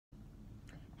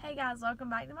Hey guys, welcome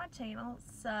back to my channel.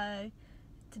 So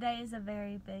today is a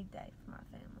very big day for my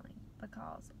family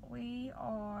because we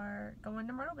are going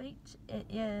to Myrtle Beach. It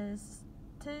is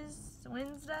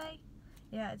Wednesday.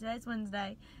 Yeah, today's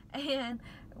Wednesday, and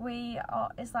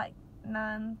it's like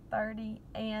 9:30,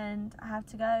 and I have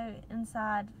to go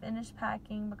inside, finish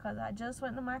packing because I just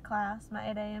went to my class,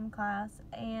 my 8 a.m. class,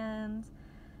 and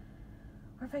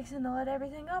we're fixing to load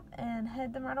everything up and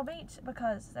head to Myrtle Beach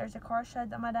because there's a car show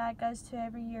that my dad goes to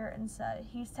every year, and so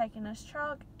he's taking his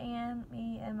truck, and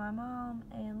me and my mom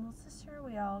and little sister,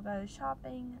 we all go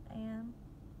shopping. And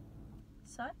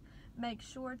so make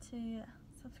sure to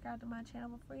subscribe to my channel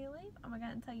before you leave. I'm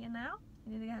going to tell you now,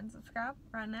 you need to go ahead and subscribe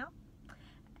right now,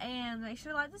 and make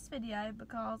sure to like this video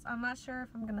because I'm not sure if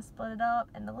I'm going to split it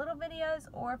up into little videos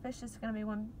or if it's just going to be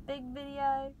one big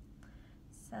video.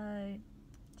 So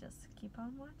just keep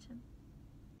on watching.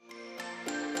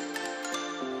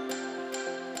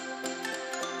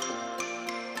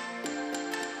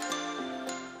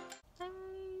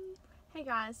 Hey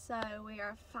guys, so we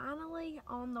are finally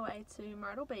on the way to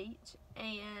Myrtle Beach,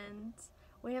 and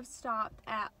we have stopped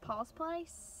at Paul's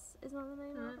Place, is that the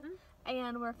name of it?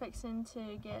 And we're fixing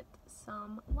to get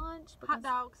some lunch. Hot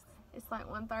dogs. It's like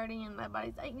 1:30 and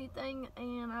nobody's ate anything,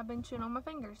 and I've been chewing on my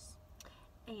fingers.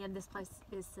 And this place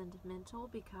is sentimental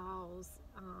because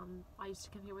I used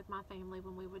to come here with my family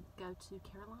when we would go to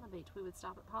Carolina Beach. We would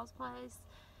stop at Paul's Place,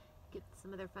 get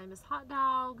some of their famous hot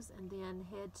dogs, and then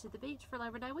head to the beach for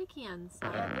Labor Day weekend.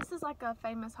 So yeah, this is like a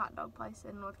famous hot dog place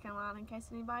in North Carolina, in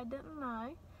case anybody didn't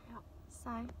know. Yep.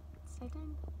 So stay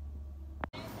tuned.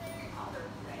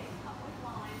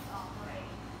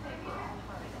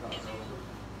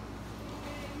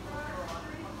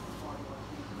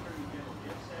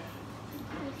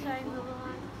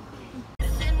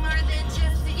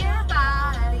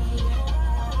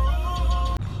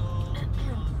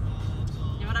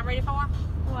 Ready for?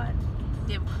 What?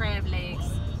 Them crab legs.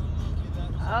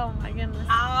 Oh my goodness.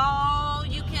 All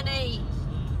you can eat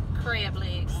crab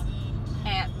legs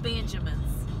at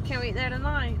Benjamin's. Can we eat there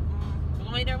tonight?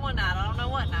 We'll eat there one night. I don't know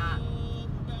what night.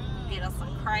 Get us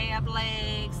some crab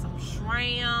legs, some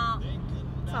shrimp,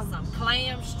 some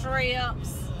clam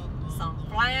strips, some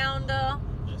flounder,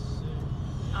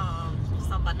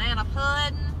 some banana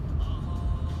pudding.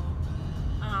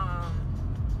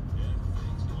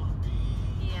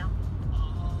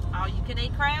 All you can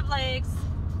eat crab legs.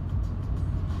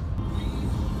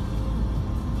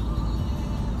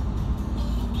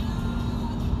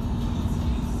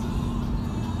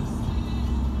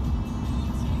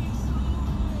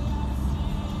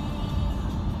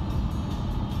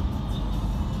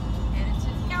 Headed to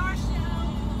the car show.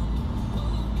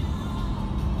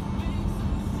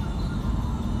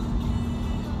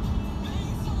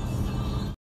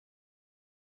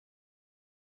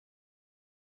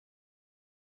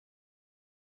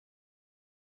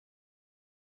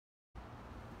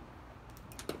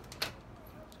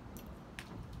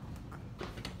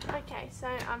 Okay, so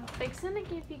I'm fixing to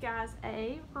give you guys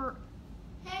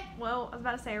well, I was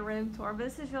about to say a room tour, but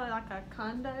this is really like a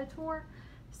condo tour.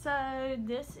 So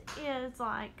this is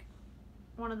like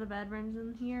one of the bedrooms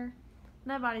in here.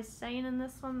 Nobody's staying in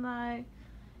this one though.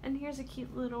 And here's a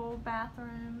cute little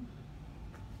bathroom.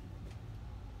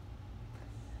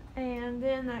 And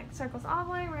then that circles all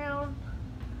the way around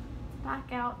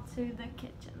back out to the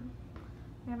kitchen.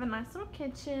 We have a nice little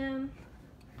kitchen.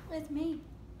 With me.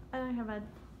 And I have a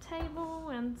table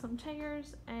and some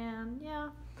chairs, and yeah.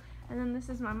 And then this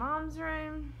is my mom's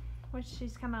room, which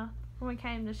she's kind of, when we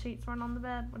came, the sheets weren't on the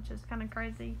bed, which is kind of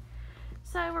crazy.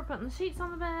 So we're putting the sheets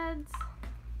on the beds.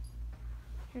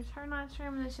 Here's her nice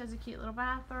room, and then she has a cute little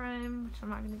bathroom, which I'm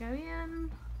not going to go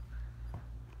in.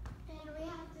 And we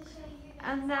have to show you guys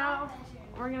And now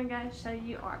bedroom. we're going to go show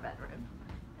you our bedroom.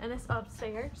 And it's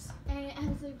upstairs. And it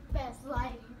has the best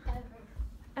lighting ever.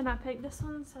 And I picked this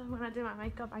one so when I do my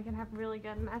makeup I can have really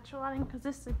good natural lighting because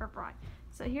it's super bright.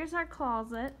 So here's our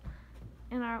closet,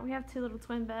 and we have two little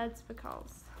twin beds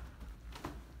because,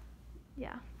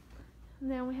 yeah. And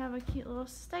then we have a cute little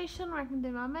station where I can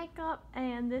do my makeup,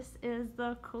 and this is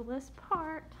the coolest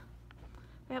part.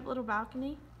 We have a little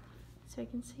balcony so you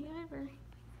can see over.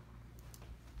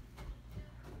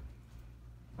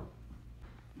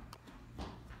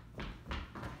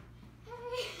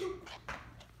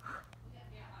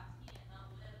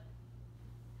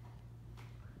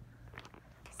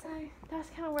 So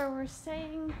that's kind of where we're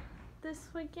staying this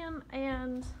weekend,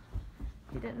 and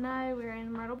if you didn't know, we're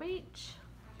in Myrtle Beach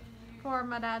for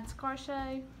my dad's car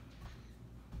show.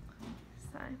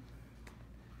 So,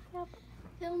 yep.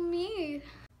 Film me.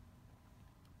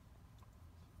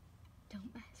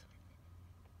 Don't mess with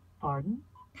it. Pardon?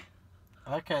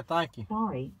 Okay, thank you.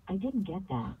 Sorry, I didn't get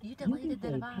that. You deleted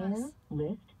the can say device. pair,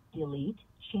 list, delete,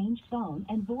 change phone,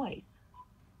 and voice.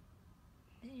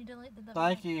 Didn't you delete the device?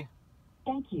 Thank you.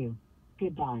 Thank you.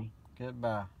 Goodbye.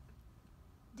 Goodbye.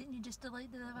 Didn't you just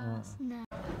delete the device? No.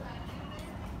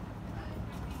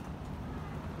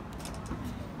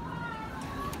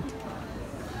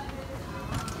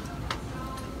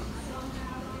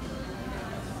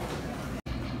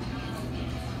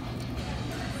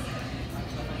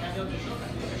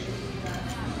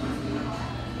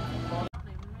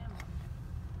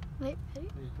 Wait, ready?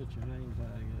 You put your name tag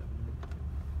up.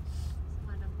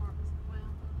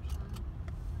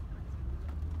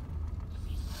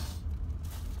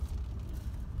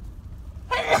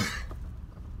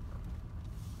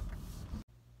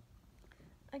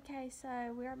 Okay,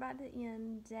 so we're about to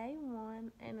end day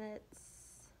 1, and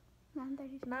it's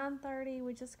 9:32. 9:30.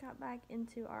 We just got back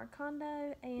into our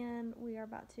condo, and we are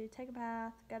about to take a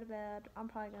bath, go to bed. I'm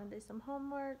probably going to do some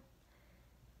homework,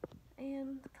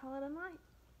 and call it a night.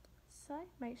 So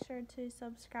make sure to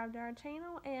subscribe to our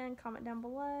channel and comment down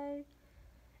below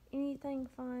anything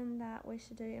fun that we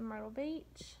should do in Myrtle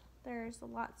Beach. There's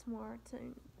lots more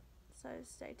tuned, so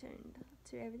stay tuned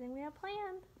to everything we have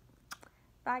planned.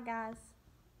 Bye, guys.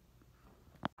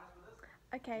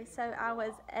 Okay, so I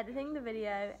was editing the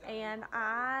video, and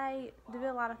I do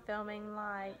a lot of filming,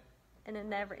 and it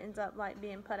never ends up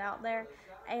being put out there.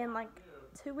 And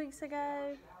 2 weeks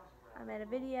ago, I made a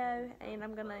video, and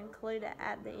I'm gonna include it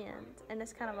at the end. And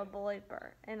it's kind of a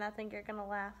blooper, and I think you're gonna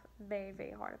laugh very,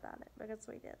 very hard about it because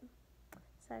we did.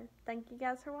 So thank you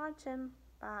guys for watching.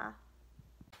 Bye.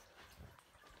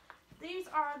 These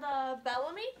are the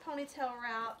Bellamy ponytail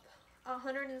wrap,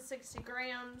 160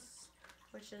 grams.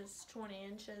 Which is 20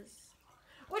 inches,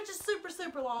 which is super,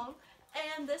 super long.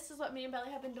 And this is what me and Belly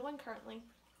have been doing currently.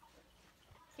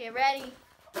 Get ready.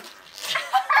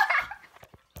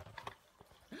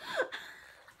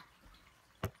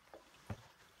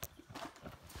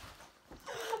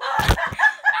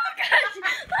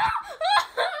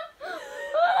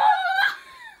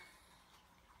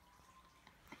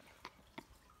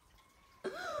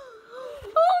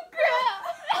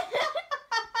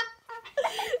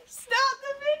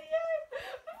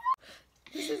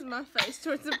 My face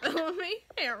towards the Bellamy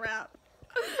hair wrap.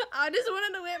 I just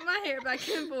wanted to whip my hair back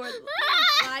and forth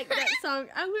like that song.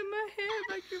 I whip my hair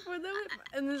back and forth,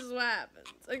 and this is what happens.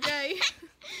 Okay.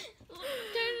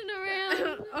 Turn it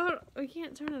around. Oh, we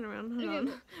can't turn it around. Hold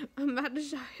on. I'm about to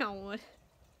show y'all what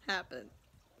happened.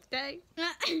 Okay.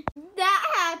 That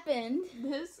happened.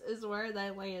 This is where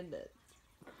they landed.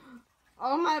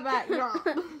 On my backdrop.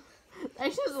 They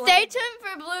just Stay landed. tuned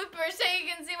for bloopers so you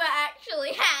can see what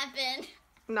actually happened.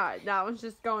 No, that was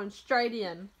just going straight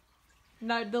in.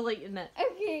 No deleting it.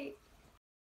 Okay.